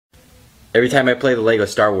Every time I play the Lego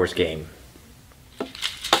Star Wars game.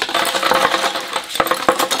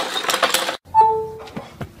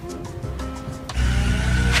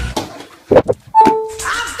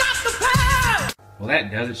 Well, that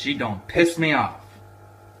does it. She don't piss me off.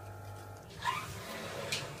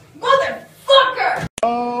 Motherfucker!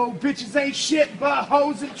 Oh, bitches ain't shit but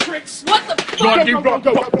hoes and tricks. What the fuck?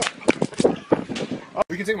 Go.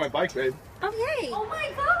 You can take my bike, babe. Okay. Oh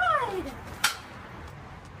my god!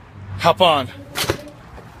 Hop on.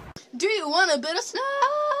 Do you want a bit of snow,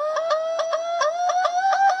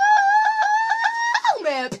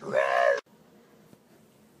 man?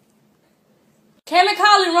 Cam and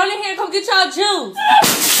Colin, run in here and come get y'all juice.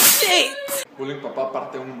 Shit! Bullying Papá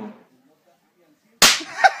parte 1.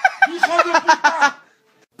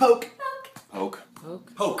 Poke. Poke. Poke.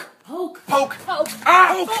 Poke. Poke. Poke. Poke.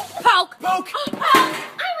 Ah! Poke! Poke.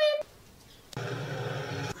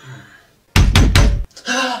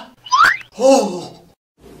 Oh!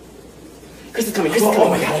 Chris is coming. Oh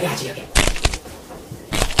my god, I got you.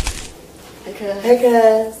 Okay. Hey,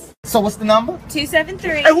 Chris. So what's the number?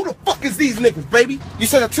 273. Hey, who the fuck is these niggas, baby? You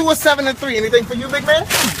said a 2, a 7, and 3. Anything for you, big man?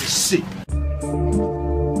 Shit.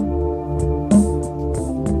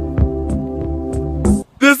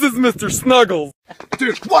 This is Mr. Snuggles.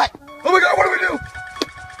 Dude, what? Oh my god, what do we do?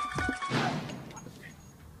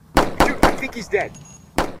 Dude, I think he's dead.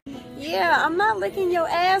 Yeah, I'm not licking your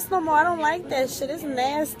ass no more. I don't like that shit. It's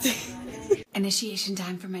nasty. Initiation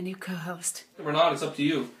time for my new co-host. We're not. It's up to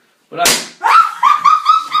you. But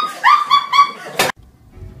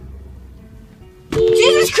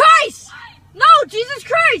Jesus Christ! No, Jesus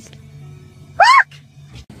Christ! Fuck!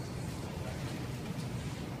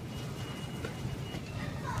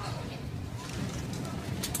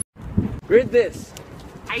 read this.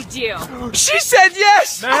 I do. She said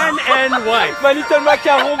yes! Man and wife. Manito and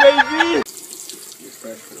macaron, baby! You're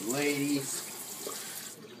fresh for the ladies.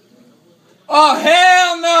 Oh,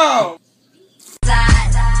 hell no!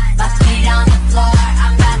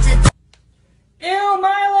 Ew,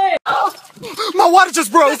 Miley! My water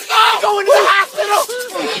just broke. I'm going to the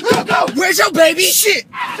hospital. Go. Where's your baby? Shit.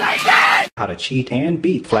 How to cheat and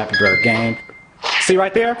beat Flappy Bird game. See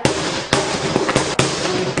right there?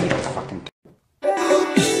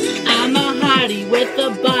 I'm a hottie with a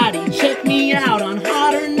body. Check me out on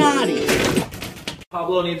Hot or Naughty.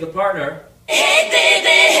 Pablo needs a partner.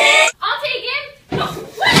 I'll take him. No,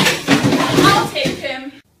 I'll take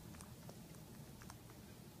him.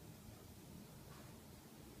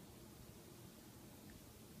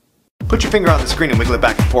 Put your finger on the screen and wiggle it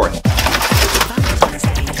back and forth.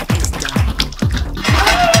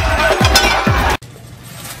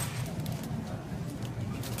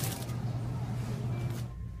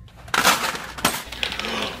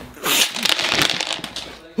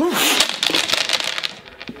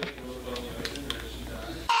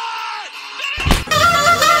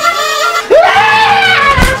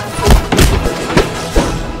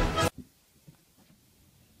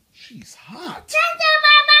 She's hot.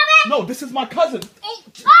 No, this is my cousin.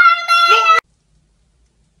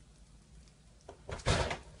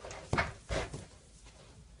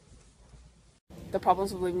 The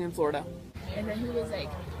problems of living in Florida. And then he was like,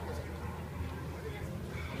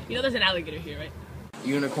 you know there's an alligator here, right?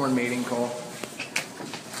 Unicorn mating call.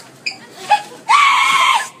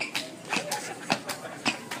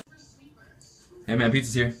 Hey man,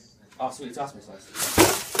 pizza's here. Oh, sweet sauce, my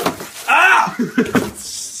sauce. Ah!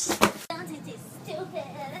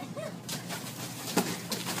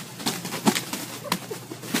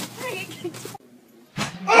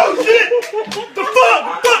 Oh shit! The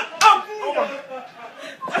fuck?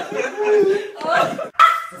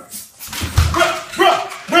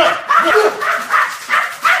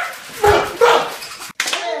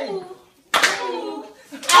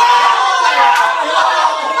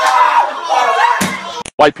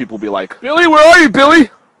 White people be like, Billy, where are you,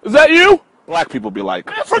 Billy? Is that you? Black people be like,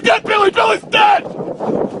 forget Billy, Billy's dead!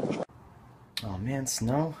 Oh man,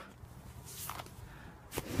 snow.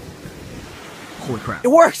 Holy crap. It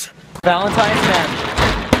worked! Valentine's Man.